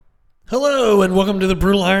Hello, and welcome to the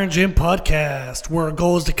Brutal Iron Gym podcast, where our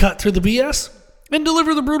goal is to cut through the BS and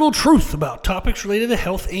deliver the brutal truth about topics related to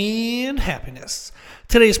health and happiness.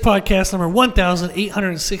 Today's podcast number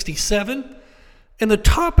 1867, and the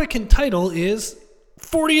topic and title is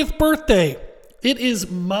 40th birthday. It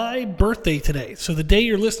is my birthday today. So the day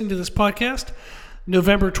you're listening to this podcast,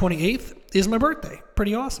 November 28th, is my birthday.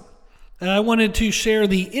 Pretty awesome. I wanted to share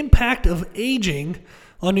the impact of aging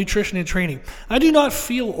on nutrition and training. I do not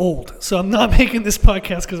feel old, so I'm not making this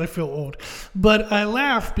podcast because I feel old. But I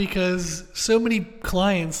laugh because so many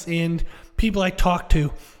clients and people I talk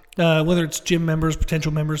to, whether it's gym members,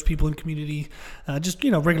 potential members, people in community,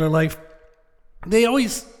 regular life, they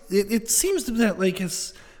always, it seems to be that like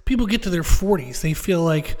as people get to their 40s, they feel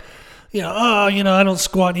like, I don't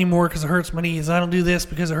squat anymore because it hurts my knees. I don't do this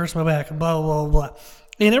because it hurts my back, and blah, blah, blah, blah.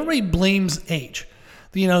 And everybody blames age.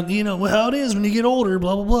 Well, how it is when you get older,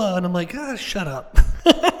 blah, blah, blah. And I'm like, shut up.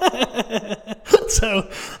 So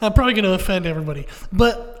I'm probably going to offend everybody.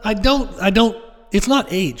 But it's not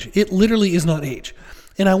age. It literally is not age.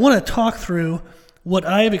 And I want to talk through what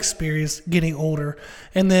I have experienced getting older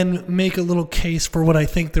and then make a little case for what I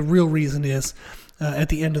think the real reason is at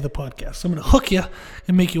the end of the podcast. So I'm going to hook you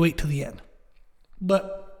and make you wait to the end.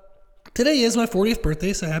 But today is my 40th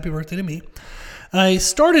birthday, so happy birthday to me. I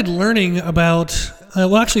started learning about,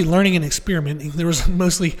 learning and experimenting. There was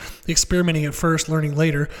mostly experimenting at first, learning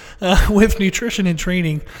later, with nutrition and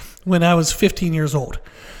training when I was 15 years old.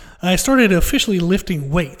 I started officially lifting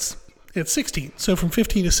weights at 16. So from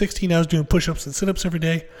 15 to 16, I was doing push-ups and sit-ups every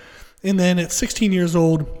day. And then at 16 years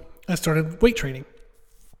old, I started weight training.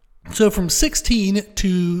 So from 16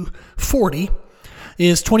 to 40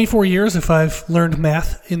 is 24 years if I've learned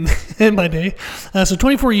math in my day. So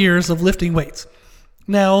 24 years of lifting weights.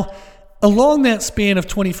 Now, along that span of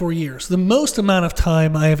 24 years, the most amount of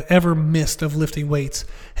time I have ever missed of lifting weights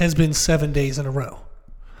has been 7 days in a row.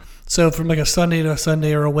 So from like a Sunday to a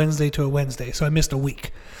Sunday or a Wednesday to a Wednesday. So I missed a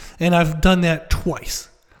week. And I've done that twice.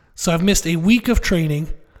 So I've missed a week of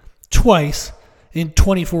training twice in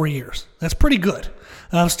 24 years. That's pretty good.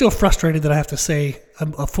 I'm still frustrated that I have to say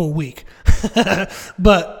a full week.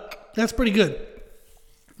 But that's pretty good.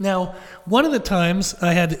 Now, one of the times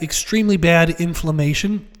I had extremely bad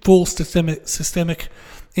inflammation, full systemic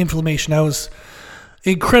inflammation. I was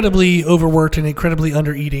incredibly overworked and incredibly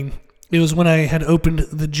undereating. It was when I had opened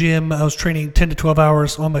the gym. I was training 10 to 12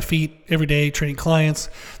 hours on my feet every day, training clients.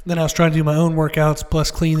 Then I was trying to do my own workouts, plus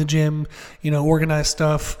clean the gym, organize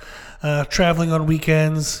stuff, traveling on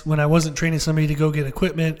weekends when I wasn't training somebody to go get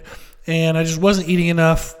equipment. And I just wasn't eating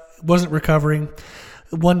enough, wasn't recovering.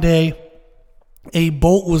 One day, a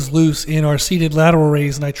bolt was loose in our seated lateral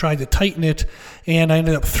raise, and I tried to tighten it, and I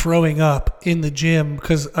ended up throwing up in the gym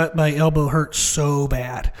because my elbow hurt so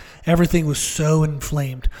bad. Everything was so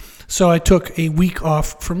inflamed. So I took a week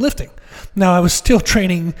off from lifting. Now, I was still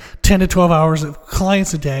training 10 to 12 hours of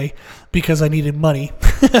clients a day because I needed money,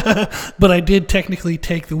 but I did technically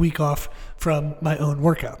take the week off from my own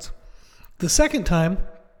workouts. The second time,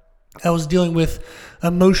 I was dealing with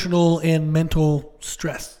emotional and mental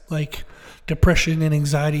stress, like depression and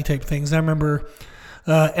anxiety type things. I remember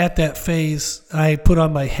at that phase, I put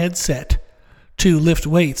on my headset to lift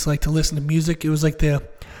weights, like to listen to music. It was like the,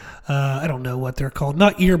 I don't know what they're called,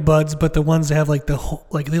 not earbuds, but the ones that have like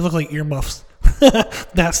they look like earmuffs,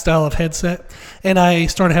 that style of headset. And I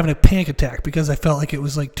started having a panic attack because I felt like it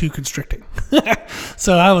was like too constricting.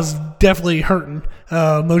 So I was definitely hurting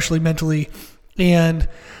emotionally, mentally. And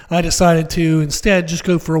I decided to instead just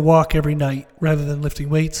go for a walk every night rather than lifting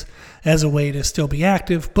weights as a way to still be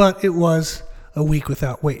active, but it was a week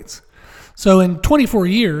without weights. So in 24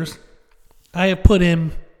 years, I have put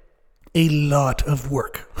in a lot of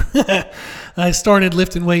work. I started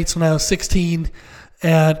lifting weights when I was 16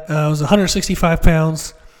 I was 165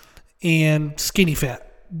 pounds and skinny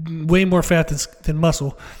fat, way more fat than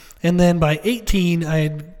muscle. And then by 18, I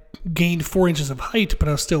had gained 4 inches of height, but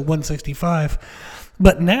I was still 165.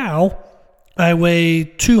 But now I weigh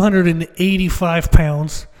 285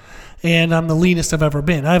 pounds, and I'm the leanest I've ever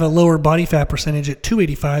been. I have a lower body fat percentage at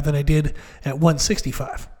 285 than I did at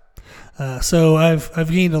 165. So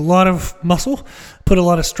I've gained a lot of muscle, put a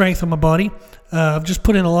lot of strength on my body. I've just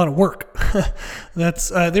put in a lot of work.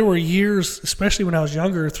 There were years, especially when I was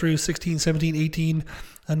younger, through 16, 17, 18,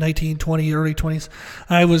 19, 20, early 20s.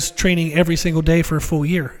 I was training every single day for a full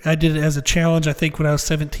year. I did it as a challenge, I think, when I was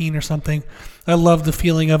 17 or something. I loved the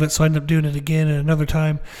feeling of it, so I ended up doing it again at another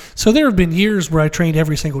time. So there have been years where I trained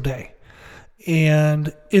every single day.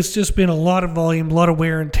 And it's just been a lot of volume, a lot of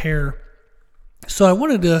wear and tear. So I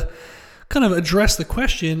wanted to kind of address the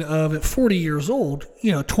question of at 40 years old,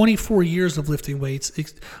 24 years of lifting weights,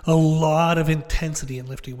 a lot of intensity in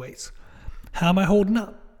lifting weights. How am I holding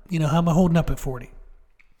up? How am I holding up at 40?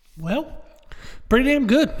 Well, pretty damn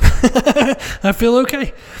good. I feel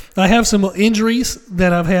okay. I have some injuries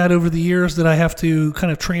that I've had over the years that I have to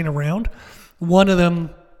kind of train around. One of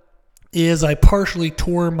them is I partially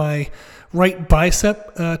tore my right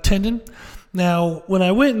bicep tendon. Now, when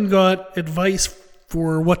I went and got advice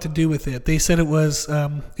for what to do with it, they said it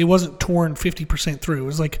wasn't torn 50% through. It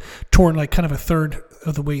was like torn like kind of a third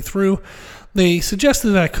of the way through. They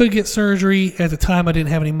suggested that I could get surgery. At the time, I didn't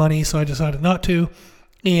have any money, so I decided not to.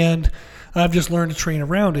 And I've just learned to train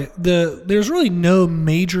around it. There's really no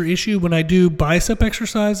major issue when I do bicep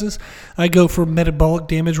exercises. I go for metabolic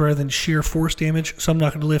damage rather than sheer force damage. So I'm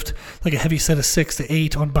not going to lift like a heavy set of 6 to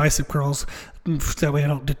 8 on bicep curls. That way I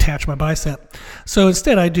don't detach my bicep. So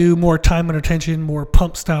instead I do more time under tension, more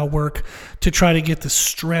pump style work to try to get the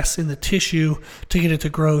stress in the tissue to get it to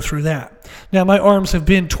grow through that. Now my arms have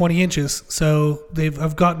been 20 inches, so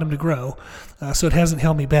I've gotten them to grow. So it hasn't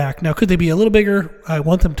held me back. Now, could they be a little bigger? I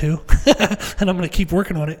want them to, and I'm going to keep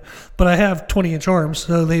working on it. But I have 20-inch arms,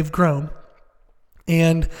 so they've grown.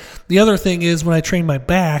 And the other thing is when I train my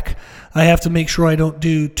back, I have to make sure I don't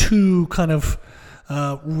do two kind of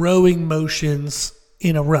rowing motions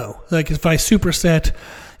in a row. Like if I superset,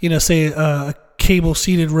 say a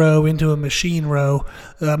cable-seated row into a machine row,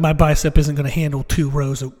 my bicep isn't going to handle 2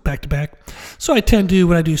 rows back to back. So I tend to,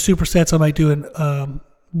 when I do supersets, I might do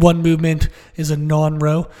one movement is a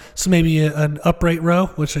non-row. So maybe an upright row,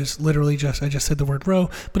 which is literally I just said the word row,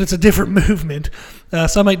 but it's a different movement.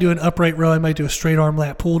 So I might do an upright row. I might do a straight arm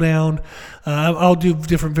lat pull down. I'll do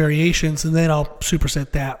different variations, and then I'll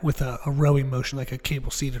superset that with a rowing motion, like a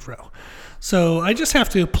cable-seated row. So I just have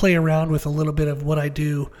to play around with a little bit of what I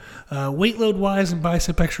do weight load-wise in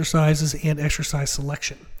bicep exercises and exercise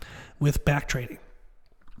selection with back training.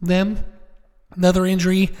 Then another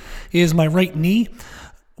injury is my right knee.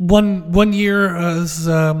 One year, I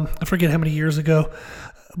forget how many years ago,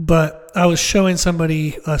 but I was showing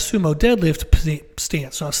somebody a sumo deadlift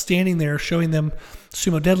stance. So I was standing there showing them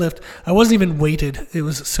sumo deadlift. I wasn't even weighted. It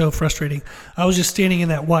was so frustrating. I was just standing in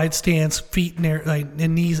that wide stance, feet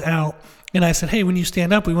and knees out. And I said, hey, when you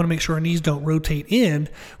stand up, we want to make sure our knees don't rotate in.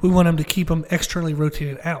 We want them to keep them externally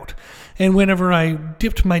rotated out. And whenever I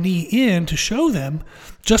dipped my knee in to show them,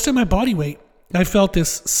 just in my body weight, I felt this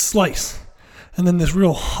slice. And then this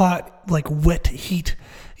real hot, like wet heat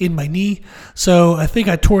in my knee. So I think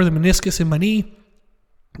I tore the meniscus in my knee.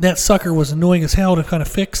 That sucker was annoying as hell to kind of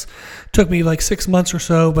fix. Took me like 6 months or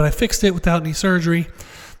so, but I fixed it without any surgery.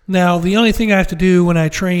 Now, the only thing I have to do when I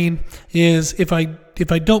train is if I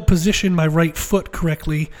don't position my right foot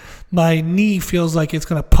correctly, my knee feels like it's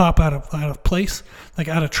going to pop out of place, like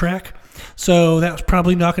out of track. So that's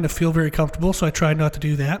probably not going to feel very comfortable, so I tried not to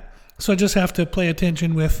do that. So I just have to pay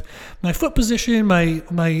attention with my foot position,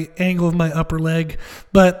 my angle of my upper leg,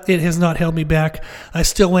 but it has not held me back. I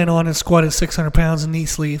still went on and squatted 600 pounds in knee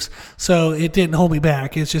sleeves, so it didn't hold me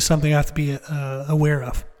back. It's just something I have to be aware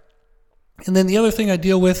of. And then the other thing I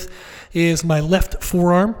deal with is my left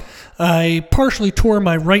forearm. I partially tore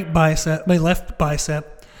my left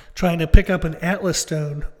bicep, trying to pick up an Atlas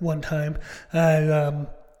stone one time.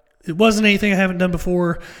 It wasn't anything I haven't done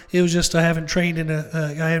before. It was just I haven't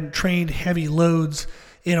trained heavy loads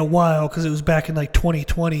in a while because it was back in like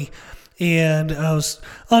 2020, and I was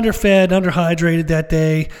underfed, underhydrated that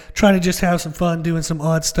day, trying to just have some fun doing some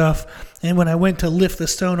odd stuff. And when I went to lift the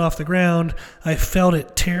stone off the ground, I felt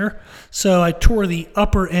it tear. So I tore the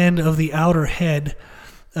upper end of the outer head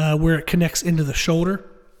where it connects into the shoulder.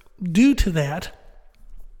 Due to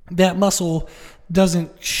that muscle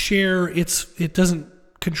doesn't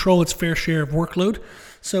control its fair share of workload.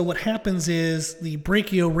 So what happens is the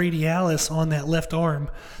brachioradialis on that left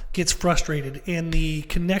arm gets frustrated, and the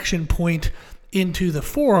connection point into the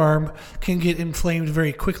forearm can get inflamed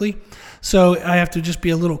very quickly. So I have to just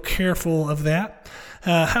be a little careful of that.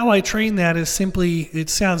 How I train that is simply,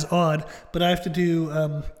 it sounds odd, but I have to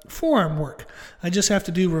do forearm work. I just have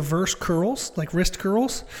to do reverse curls, like wrist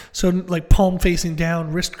curls. So like palm facing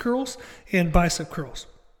down wrist curls and bicep curls.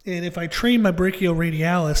 And if I train my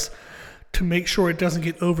brachioradialis to make sure it doesn't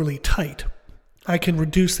get overly tight, I can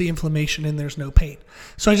reduce the inflammation and there's no pain.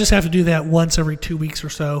 So I just have to do that once every 2 weeks or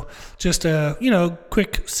so. Just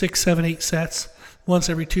quick 6, 7, 8 sets once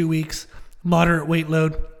every 2 weeks, moderate weight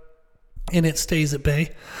load, and it stays at bay.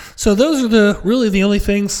 So those are really the only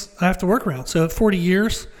things I have to work around. So at 40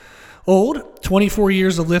 years old, 24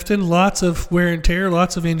 years of lifting, lots of wear and tear,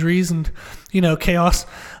 lots of injuries and chaos.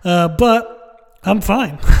 But I'm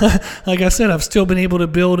fine. Like I said, I've still been able to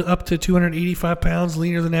build up to 285 pounds,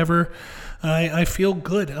 leaner than ever. I feel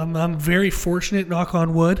good. I'm very fortunate, knock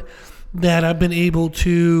on wood, that I've been able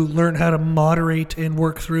to learn how to moderate and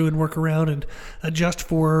work through and work around and adjust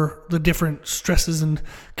for the different stresses and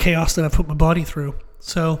chaos that I've put my body through.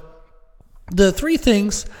 So the three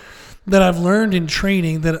things that I've learned in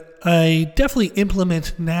training that I definitely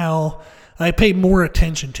implement now, I pay more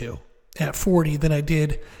attention to at 40 than I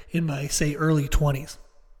did in my, say, early 20s.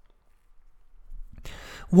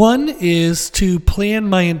 One is to plan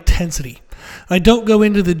my intensity. I don't go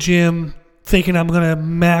into the gym thinking I'm going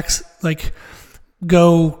to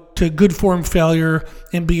go to good form failure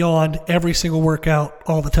and beyond every single workout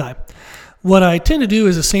all the time. What I tend to do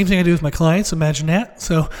is the same thing I do with my clients. Imagine that.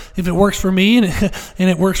 So if it works for me and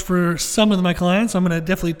it works for some of my clients, I'm going to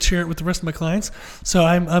definitely share it with the rest of my clients. So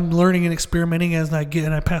I'm learning and experimenting as I get,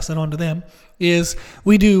 and I pass that on to them. Is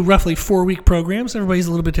we do roughly 4-week programs. Everybody's a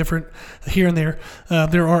little bit different here and there.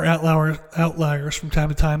 There are outliers from time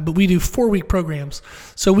to time, but we do 4-week programs.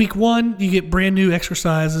 So week 1, you get brand new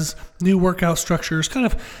exercises, new workout structures.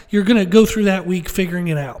 You're going to go through that week figuring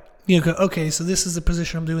it out. You go, okay, so this is the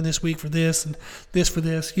position I'm doing this week for this and this for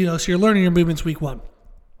this. So you're learning your movements week 1.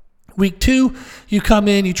 Week 2, you come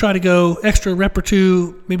in, you try to go extra rep or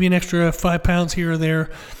 2, maybe an extra 5 pounds here or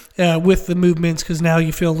there with the movements because now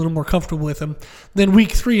you feel a little more comfortable with them. Then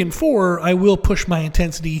week 3 and 4, I will push my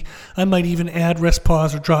intensity. I might even add rest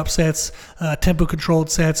pause or drop sets, tempo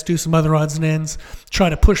controlled sets, do some other odds and ends,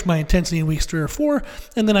 try to push my intensity in weeks 3 or 4,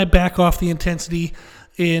 and then I back off the intensity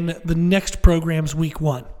in the next program's week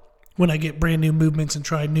 1. When I get brand new movements and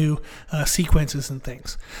try new sequences and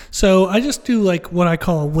things. So I just do like what I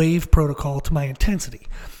call a wave protocol to my intensity.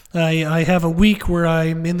 I have a week where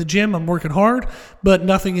I'm in the gym, I'm working hard, but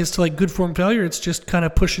nothing is to like good form failure. It's just kind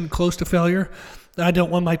of pushing close to failure. I don't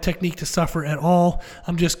want my technique to suffer at all.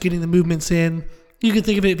 I'm just getting the movements in. You can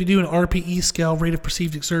think of it, if you do an RPE scale, rate of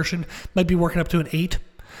perceived exertion, might be working up to an 8.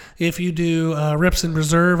 If you do reps in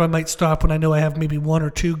reserve, I might stop when I know I have maybe 1 or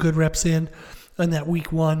 2 good reps in that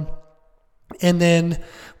week 1. And then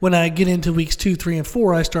when I get into weeks 2, 3, and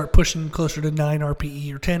 4, I start pushing closer to 9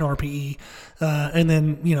 RPE or 10 RPE, and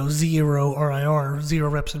then 0 RIR, 0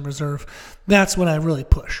 reps in reserve. That's when I really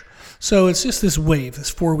push. So it's just this wave,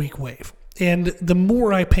 this 4-week wave. And the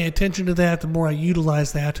more I pay attention to that, the more I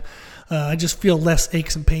utilize that, I just feel less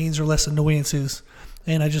aches and pains or less annoyances,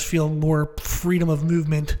 and I just feel more freedom of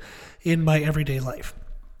movement in my everyday life.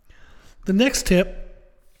 The next tip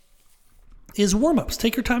is warm-ups.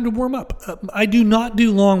 Take your time to warm up. I do not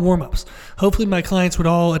do long warm-ups. Hopefully my clients would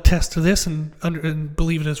all attest to this and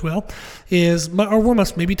believe it as well. Our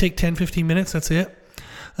warm-ups maybe take 10, 15 minutes. That's it.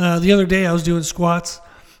 The other day I was doing squats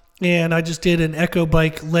and I just did an Echo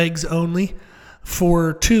Bike legs only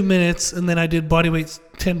for 2 minutes, and then I did 10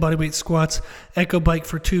 bodyweight squats, Echo Bike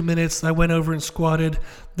for 2 minutes. I went over and squatted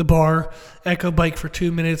the bar, Echo Bike for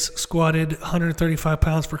 2 minutes, squatted 135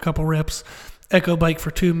 pounds for a couple reps, Echo Bike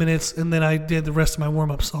for 2 minutes, and then I did the rest of my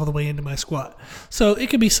warm-ups all the way into my squat. So it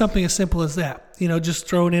could be something as simple as that, just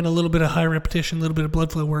throwing in a little bit of high repetition, a little bit of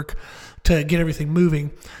blood flow work to get everything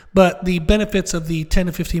moving. But the benefits of the 10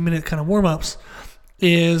 to 15 minute kind of warm-ups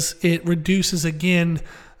is it reduces, again,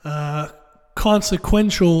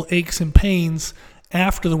 consequential aches and pains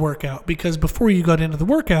after the workout, because before you got into the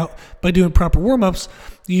workout, by doing proper warm-ups,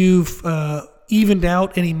 you've evened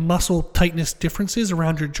out any muscle tightness differences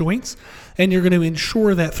around your joints, and you're going to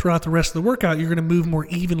ensure that throughout the rest of the workout, you're going to move more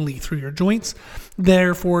evenly through your joints.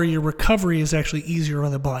 Therefore, your recovery is actually easier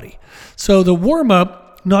on the body. So the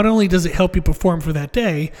warm-up, not only does it help you perform for that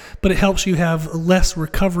day, but it helps you have less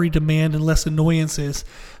recovery demand and less annoyances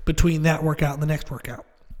between that workout and the next workout.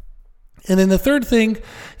 And then the third thing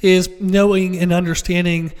is knowing and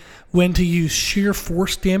understanding when to use shear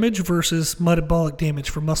force damage versus metabolic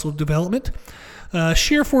damage for muscle development.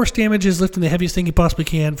 Shear force damage is lifting the heaviest thing you possibly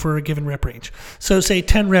can for a given rep range. So say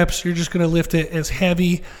 10 reps, you're just going to lift it as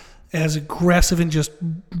heavy, as aggressive, and just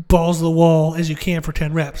balls to the wall as you can for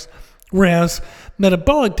 10 reps. Whereas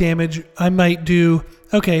metabolic damage, I might do,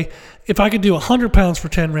 okay, if I could do 100 pounds for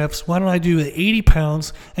 10 reps, why don't I do 80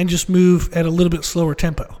 pounds and just move at a little bit slower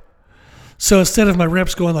tempo? So instead of my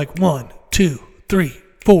reps going like 1, 2, 3,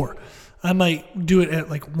 4, I might do it at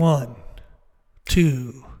like 1,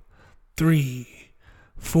 2, 3,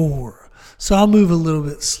 4. So I'll move a little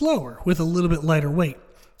bit slower with a little bit lighter weight.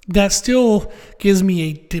 That still gives me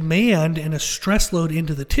a demand and a stress load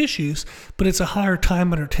into the tissues, but it's a higher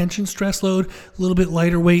time under tension stress load, a little bit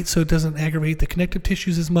lighter weight so it doesn't aggravate the connective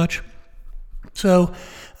tissues as much. So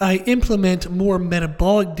I implement more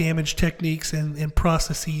metabolic damage techniques and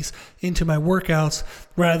processes into my workouts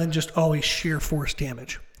rather than just always sheer force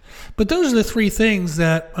damage. But those are the three things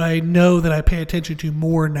that I know that I pay attention to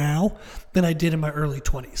more now than I did in my early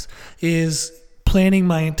 20s, is planning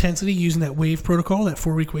my intensity using that WAVE protocol, that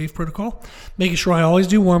 4-week WAVE protocol, making sure I always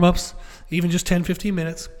do warm-ups, even just 10, 15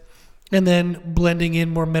 minutes, and then blending in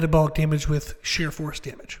more metabolic damage with sheer force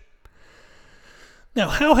damage. Now,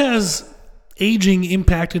 how has aging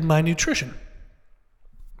impacted my nutrition?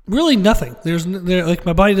 Really nothing. Like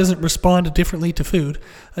my body doesn't respond differently to food.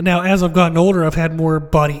 And now, as I've gotten older, I've had more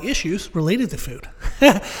body issues related to food.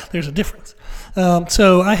 There's a difference.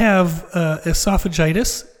 So I have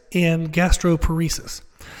esophagitis and gastroparesis.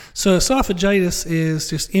 So esophagitis is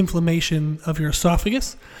just inflammation of your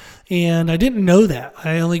esophagus. And I didn't know that.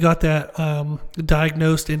 I only got that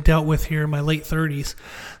diagnosed and dealt with here in my late 30s.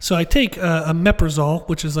 So I take a Meprazole,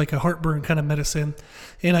 which is like a heartburn kind of medicine,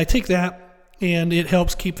 and I take that, and it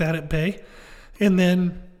helps keep that at bay. And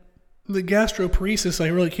then the gastroparesis, I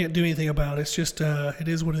really can't do anything about. It's just, it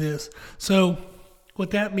is what it is. So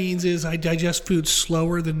what that means is I digest food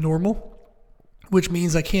slower than normal, which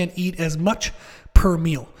means I can't eat as much per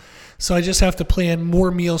meal. So I just have to plan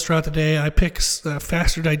more meals throughout the day. I pick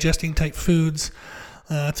faster digesting type foods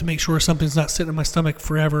to make sure something's not sitting in my stomach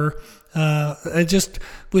forever, just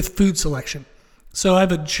with food selection. So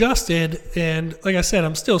I've adjusted, and like I said,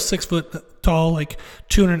 I'm still 6 foot tall, like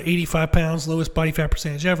 285 pounds, lowest body fat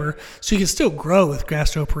percentage ever. So you can still grow with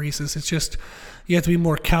gastroparesis. It's just you have to be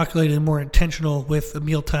more calculated and more intentional with the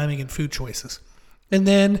meal timing and food choices. And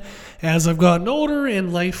then as I've gotten older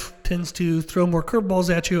and life tends to throw more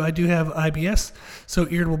curveballs at you, I do have IBS, so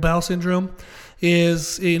irritable bowel syndrome.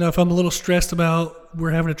 Is, if I'm a little stressed about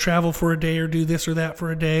we're having to travel for a day or do this or that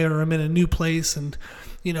for a day, or I'm in a new place and,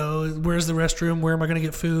 where's the restroom? Where am I going to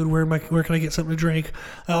get food? Where can I get something to drink?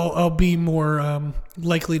 I'll be more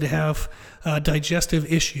likely to have digestive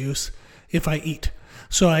issues if I eat.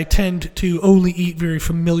 So I tend to only eat very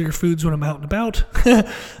familiar foods when I'm out and about.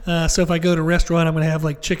 So if I go to a restaurant, I'm going to have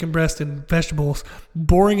like chicken breast and vegetables.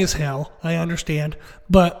 Boring as hell, I understand,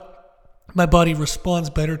 but my body responds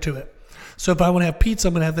better to it. So if I want to have pizza,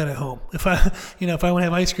 I'm going to have that at home. If I want to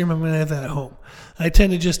have ice cream, I'm going to have that at home. I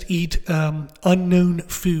tend to just eat unknown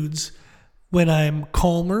foods when I'm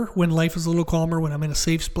calmer, when life is a little calmer, when I'm in a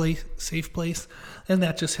safe place, and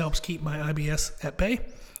that just helps keep my IBS at bay.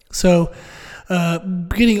 So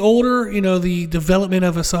getting older, the development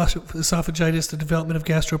of esophagitis, the development of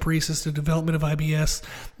gastroparesis, the development of IBS,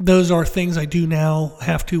 those are things I do now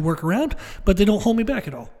have to work around, but they don't hold me back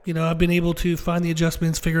at all. I've been able to find the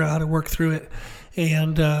adjustments, figure out how to work through it,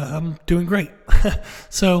 and I'm doing great.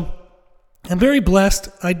 So I'm very blessed.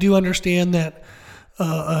 I do understand that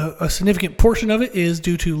a significant portion of it is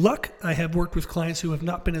due to luck. I have worked with clients who have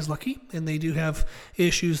not been as lucky, and they do have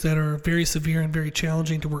issues that are very severe and very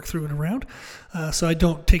challenging to work through and around. So I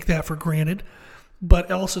don't take that for granted.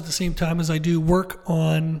 But also at the same time as I do work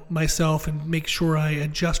on myself and make sure I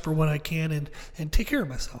adjust for what I can and take care of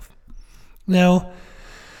myself. Now,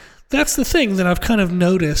 that's the thing that I've kind of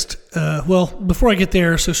noticed. Before I get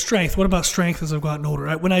there, so strength. What about strength as I've gotten older?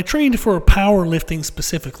 When I trained for powerlifting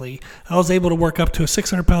specifically, I was able to work up to a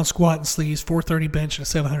 600-pound squat and sleeves, 430 bench, and a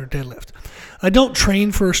 700 deadlift. I don't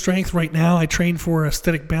train for strength right now. I train for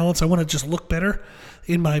aesthetic balance. I want to just look better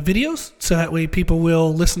in my videos, so that way people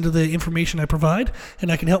will listen to the information I provide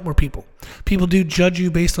and I can help more people. People do judge you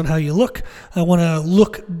based on how you look. I want to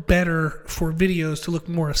look better for videos to look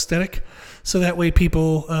more aesthetic, so that way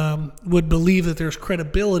people would believe that there's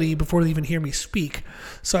credibility before they even hear me speak.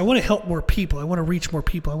 So I want to help more people. I want to reach more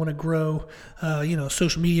people. I want to grow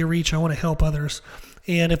social media reach. I want to help others.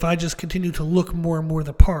 And if I just continue to look more and more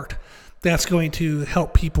the part, that's going to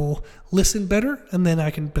help people listen better, and then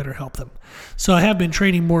I can better help them. So I have been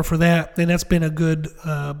training more for that, and that's been a good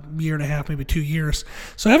year and a half, maybe 2 years.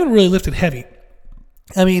 So I haven't really lifted heavy.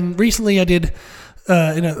 I mean, recently I did,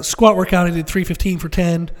 in a squat workout, I did 315 for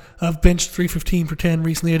 10. I've benched 315 for 10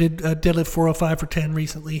 recently. I did deadlift 405 for 10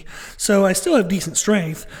 recently. So I still have decent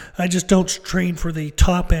strength. I just don't train for the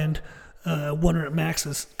top end 100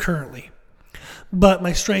 maxes currently. But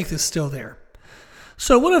my strength is still there.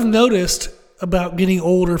 So what I've noticed about getting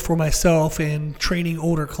older for myself and training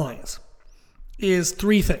older clients is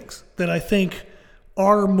 3 things that I think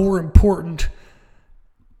are more important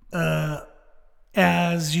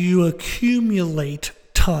as you accumulate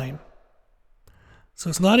time. So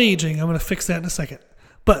it's not aging. I'm going to fix that in a second.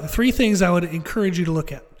 But the 3 things I would encourage you to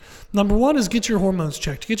look at. Number 1 is get your hormones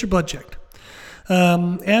checked, get your blood checked.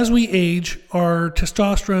 As we age, our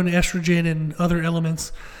testosterone, estrogen, and other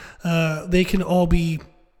elements, they can all be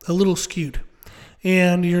a little skewed.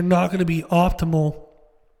 and you're not going to be optimal.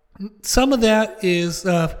 Some of that is,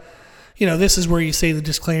 this is where you say the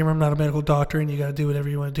disclaimer, I'm not a medical doctor and you got to do whatever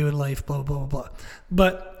you want to do in life, blah, blah, blah, blah.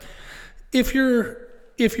 But if your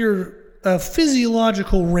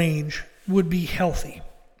physiological range would be healthy,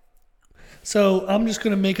 so I'm just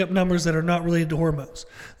going to make up numbers that are not related to hormones.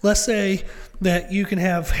 Let's say that you can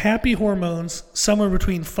have happy hormones somewhere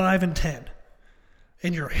between 5 and 10,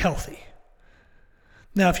 and you're healthy.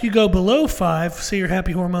 Now, if you go below 5, say your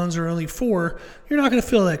happy hormones are only 4, you're not going to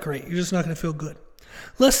feel that great. You're just not going to feel good.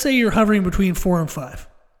 Let's say you're hovering between 4 and 5.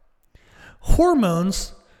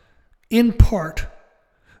 Hormones, in part,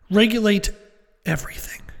 regulate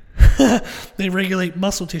everything. They regulate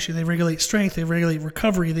muscle tissue, they regulate strength, they regulate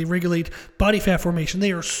recovery, they regulate body fat formation.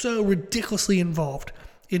 They are so ridiculously involved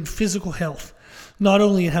in physical health, not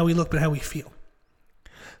only in how we look, but how we feel.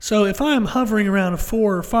 So if I'm hovering around a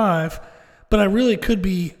 4 or 5, but I really could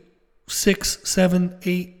be 6, 7,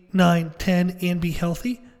 8, 9, 10 and be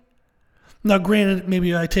healthy. Now, granted,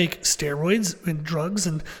 maybe I take steroids and drugs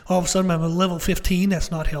and all of a sudden I'm a level 15. That's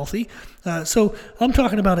not healthy. So I'm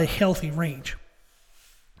talking about a healthy range.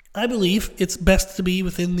 I believe it's best to be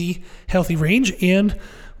within the healthy range, and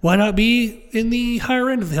why not be in the higher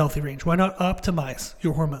end of the healthy range? Why not optimize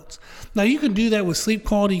your hormones? Now, you can do that with sleep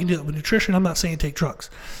quality, you can do that with nutrition. I'm not saying take drugs,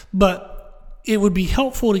 but it would be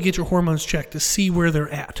helpful to get your hormones checked to see where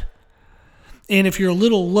they're at. And if you're a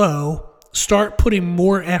little low, start putting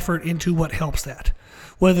more effort into what helps that,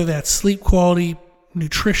 whether that's sleep quality,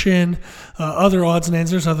 nutrition, other odds and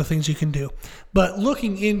ends. There's other things you can do. But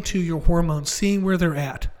looking into your hormones, seeing where they're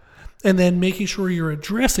at, and then making sure you're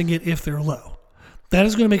addressing it if they're low. That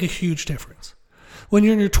is going to make a huge difference. When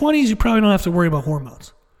you're in your 20s, you probably don't have to worry about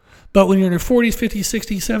hormones. But when you're in your 40s, 50s,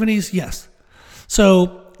 60s, 70s, yes.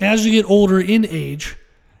 So as you get older in age,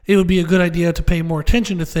 it would be a good idea to pay more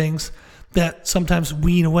attention to things that sometimes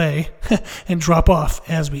wean away and drop off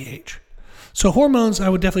as we age. So hormones, I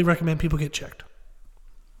would definitely recommend people get checked.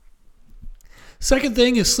 Second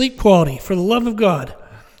thing is sleep quality. For the love of God,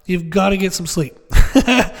 you've got to get some sleep.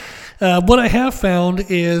 What I have found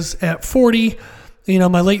is at 40,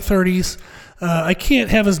 my late 30s, I can't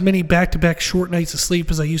have as many back-to-back short nights of sleep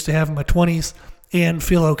as I used to have in my 20s and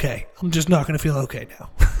feel okay. I'm just not going to feel okay now.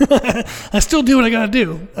 I still do what I got to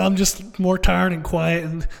do. I'm just more tired and quiet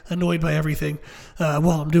and annoyed by everything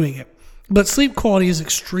while I'm doing it. But sleep quality is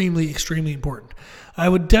extremely, extremely important. I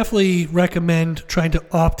would definitely recommend trying to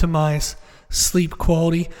optimize sleep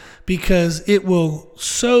quality because it will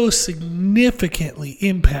so significantly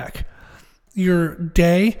impact your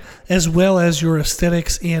day as well as your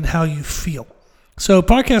aesthetics and how you feel. So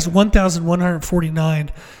podcast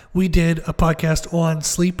 1149, we did a podcast on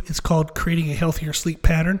sleep. It's called Creating a Healthier Sleep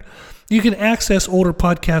Pattern. You can access older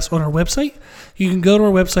podcasts on our website. You can go to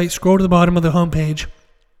our website, scroll to the bottom of the homepage.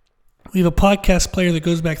 We have a podcast player that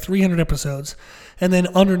goes back 300 episodes. And then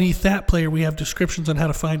underneath that player, we have descriptions on how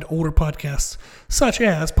to find older podcasts, such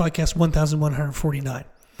as podcast 1149.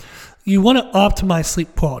 You want to optimize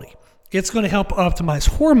sleep quality. It's going to help optimize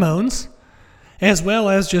hormones, as well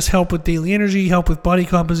as just help with daily energy, help with body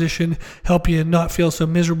composition, help you not feel so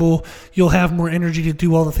miserable. You'll have more energy to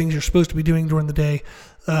do all the things you're supposed to be doing during the day,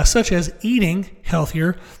 such as eating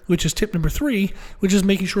healthier, which is tip number 3, which is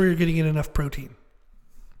making sure you're getting in enough protein.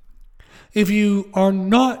 If you are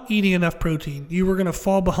not eating enough protein, you are going to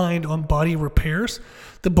fall behind on body repairs.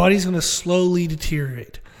 The body's going to slowly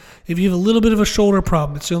deteriorate. If you have a little bit of a shoulder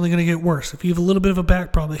problem, it's only going to get worse. If you have a little bit of a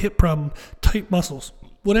back problem, a hip problem, tight muscles,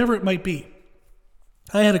 whatever it might be.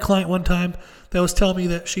 I had a client one time that was telling me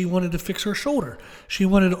that she wanted to fix her shoulder. She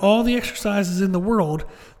wanted all the exercises in the world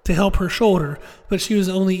to help her shoulder, but she was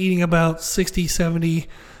only eating about 60, 70,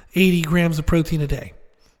 80 grams of protein a day.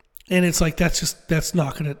 And it's like, that's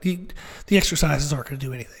not going to, the exercises aren't going to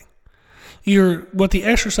do anything. What the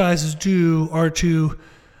exercises do are to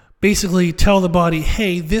basically tell the body,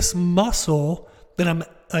 hey, this muscle that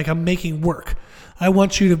I'm making work, I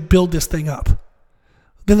want you to build this thing up.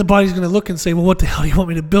 Then the body's going to look and say, well, what the hell do you want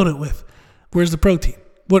me to build it with? Where's the protein?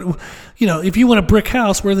 If you want a brick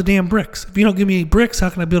house, where are the damn bricks? If you don't give me any bricks, how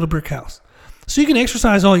can I build a brick house? So you can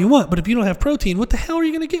exercise all you want, but if you don't have protein, what the hell are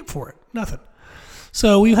you going to get for it? Nothing.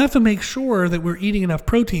 So we have to make sure that we're eating enough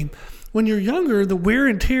protein. When you're younger, the wear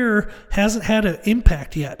and tear hasn't had an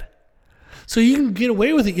impact yet. So you can get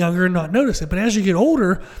away with it younger and not notice it. But as you get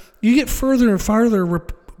older, you get further and farther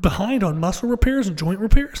behind on muscle repairs and joint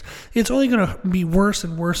repairs. It's only going to be worse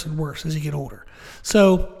and worse and worse as you get older.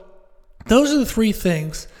 So those are the 3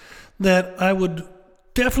 things that I would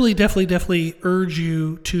definitely urge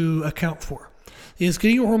you to account for. Is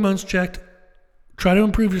getting your hormones checked, try to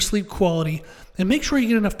improve your sleep quality, and make sure you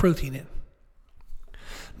get enough protein in.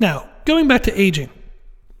 Now, going back to aging.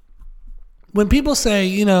 When people say,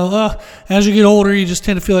 as you get older, you just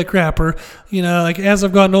tend to feel like crap, or, like as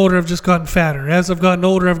I've gotten older, I've just gotten fatter. As I've gotten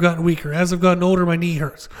older, I've gotten weaker. As I've gotten older, my knee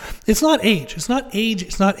hurts. It's not age. It's not age.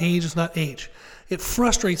 It's not age. It's not age. It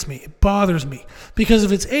frustrates me. It bothers me. Because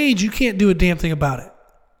if it's age, you can't do a damn thing about it.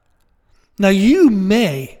 Now, you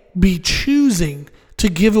may be choosing to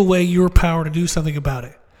give away your power to do something about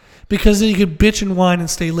it. Because then you could bitch and whine and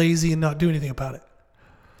stay lazy and not do anything about it.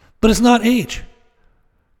 But it's not age.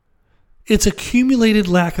 It's accumulated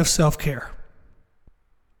lack of self-care.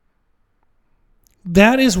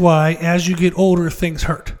 That is why, as you get older, things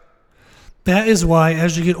hurt. That is why,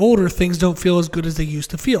 as you get older, things don't feel as good as they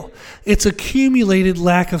used to feel. It's accumulated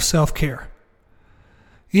lack of self-care.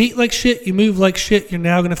 You eat like shit, you move like shit, you're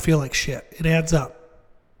now going to feel like shit. It adds up.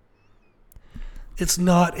 It's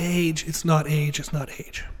not age, it's not age, it's not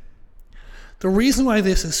age. The reason why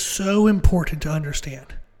this is so important to understand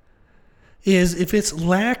is if it's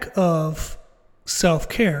lack of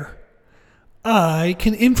self-care, I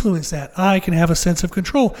can influence that. I can have a sense of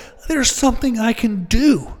control. There's something I can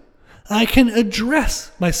do. I can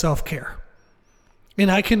address my self-care. And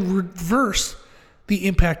I can reverse the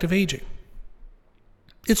impact of aging.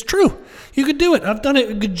 It's true. You can do it. I've done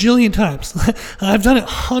it a gajillion times. I've done it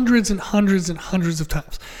hundreds and hundreds and hundreds of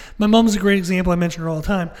times. My mom's a great example. I mention her all the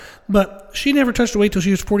time. But she never touched a weight till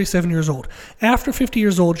she was 47 years old. After 50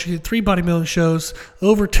 years old, she did 3 bodybuilding shows,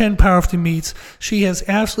 over 10 powerlifting meets. She has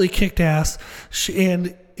absolutely kicked ass,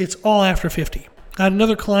 and it's all after 50. I had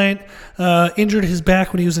another client injured his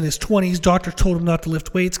back when he was in his 20s. Doctor told him not to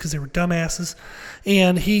lift weights because they were dumbasses.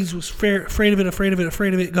 And he was afraid of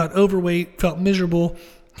it, got overweight, felt miserable.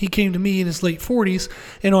 He came to me in his late 40s,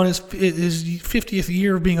 and on his 50th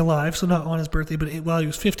year of being alive, so not on his birthday, but while he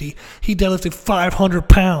was 50, he deadlifted 500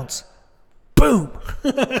 pounds. Boom!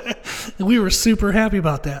 And we were super happy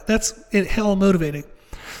about that. That's hell motivating.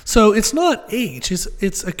 So it's not age.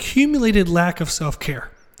 It's accumulated lack of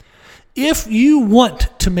self-care. If you want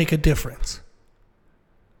to make a difference,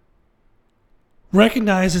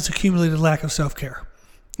 recognize its accumulated lack of self-care.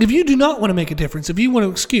 If you do not want to make a difference, if you want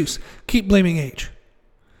an excuse, keep blaming age.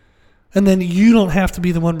 And then you don't have to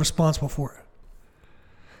be the one responsible for it.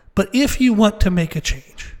 But if you want to make a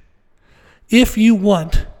change, if you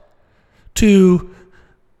want to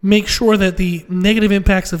make sure that the negative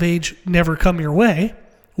impacts of age never come your way,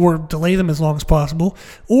 or delay them as long as possible,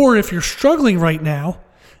 or if you're struggling right now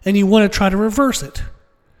and you want to try to reverse it,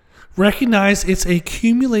 recognize it's a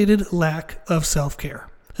accumulated lack of self-care.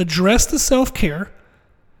 Address the self-care,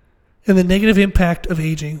 and the negative impact of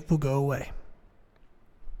aging will go away.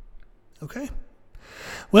 Okay?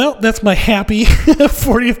 Well, that's my happy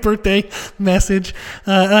 40th birthday message.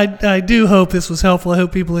 I do hope this was helpful. I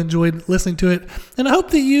hope people enjoyed listening to it. And I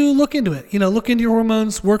hope that you look into it. Look into your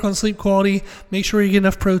hormones, work on sleep quality, make sure you get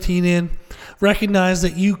enough protein in. Recognize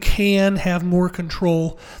that you can have more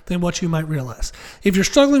control than what you might realize. If you're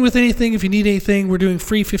struggling with anything, if you need anything, we're doing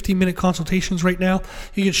free 15-minute consultations right now.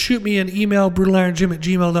 You can shoot me an email,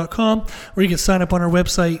 brutalirongym@gmail.com, or you can sign up on our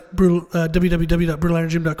website,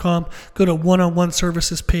 www.brutalirongym.com. Go to one-on-one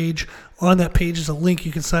services page. On that page is a link.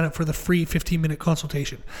 You can sign up for the free 15-minute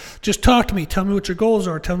consultation. Just talk to me. Tell me what your goals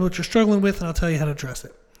are. Tell me what you're struggling with, and I'll tell you how to address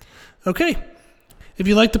it. Okay. If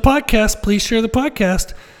you like the podcast, please share the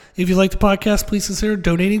podcast. If you like the podcast, please consider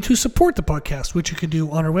donating to support the podcast, which you can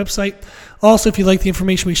do on our website. Also, if you like the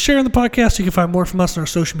information we share on the podcast, you can find more from us on our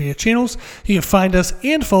social media channels. You can find us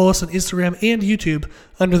and follow us on Instagram and YouTube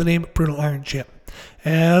under the name Brutal Iron Gym.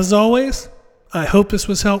 As always, I hope this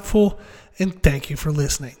was helpful, and thank you for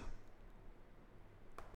listening.